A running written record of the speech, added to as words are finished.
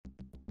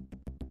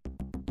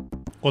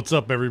What's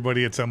up,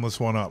 everybody? It's Endless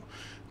One Up.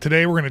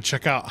 Today we're going to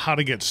check out how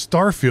to get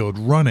Starfield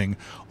running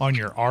on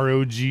your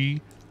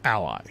ROG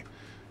Ally.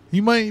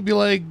 You might be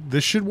like,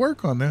 this should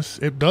work on this.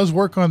 It does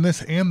work on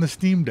this and the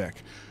Steam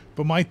Deck.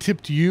 But my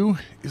tip to you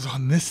is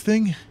on this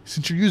thing,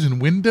 since you're using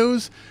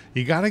Windows,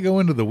 you got to go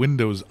into the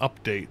Windows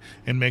update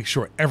and make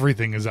sure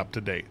everything is up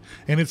to date.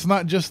 And it's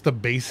not just the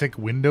basic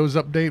Windows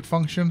update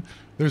function.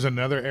 There's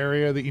another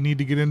area that you need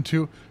to get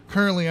into.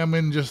 Currently, I'm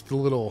in just the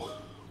little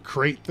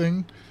crate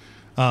thing.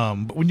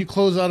 But when you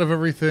close out of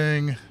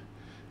everything,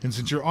 and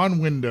since you're on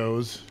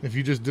Windows, if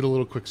you just did a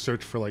little quick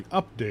search for like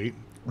update,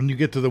 when you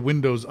get to the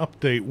Windows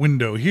update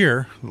window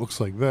here, it looks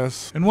like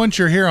this. And once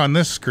you're here on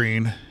this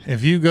screen,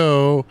 if you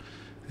go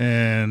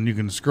and you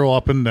can scroll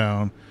up and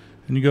down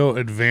and you go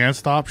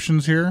advanced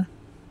options here,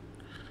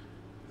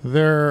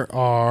 there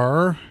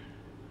are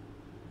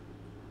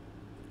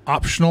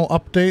optional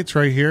updates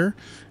right here.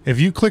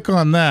 If you click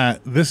on that,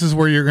 this is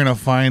where you're going to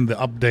find the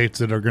updates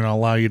that are going to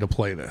allow you to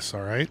play this.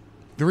 All right.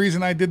 The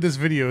reason I did this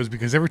video is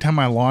because every time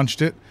I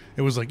launched it,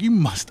 it was like, you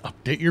must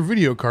update your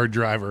video card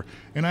driver.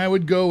 And I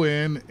would go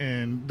in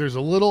and there's a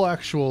little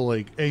actual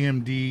like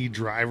AMD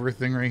driver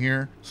thing right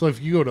here. So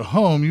if you go to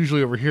home,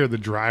 usually over here, the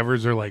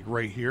drivers are like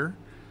right here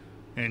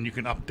and you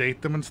can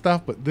update them and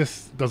stuff, but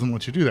this doesn't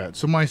let you do that.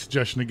 So my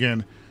suggestion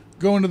again,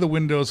 go into the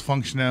Windows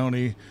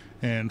functionality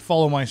and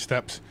follow my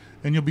steps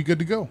and you'll be good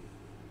to go.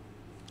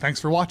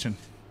 Thanks for watching.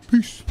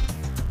 Peace.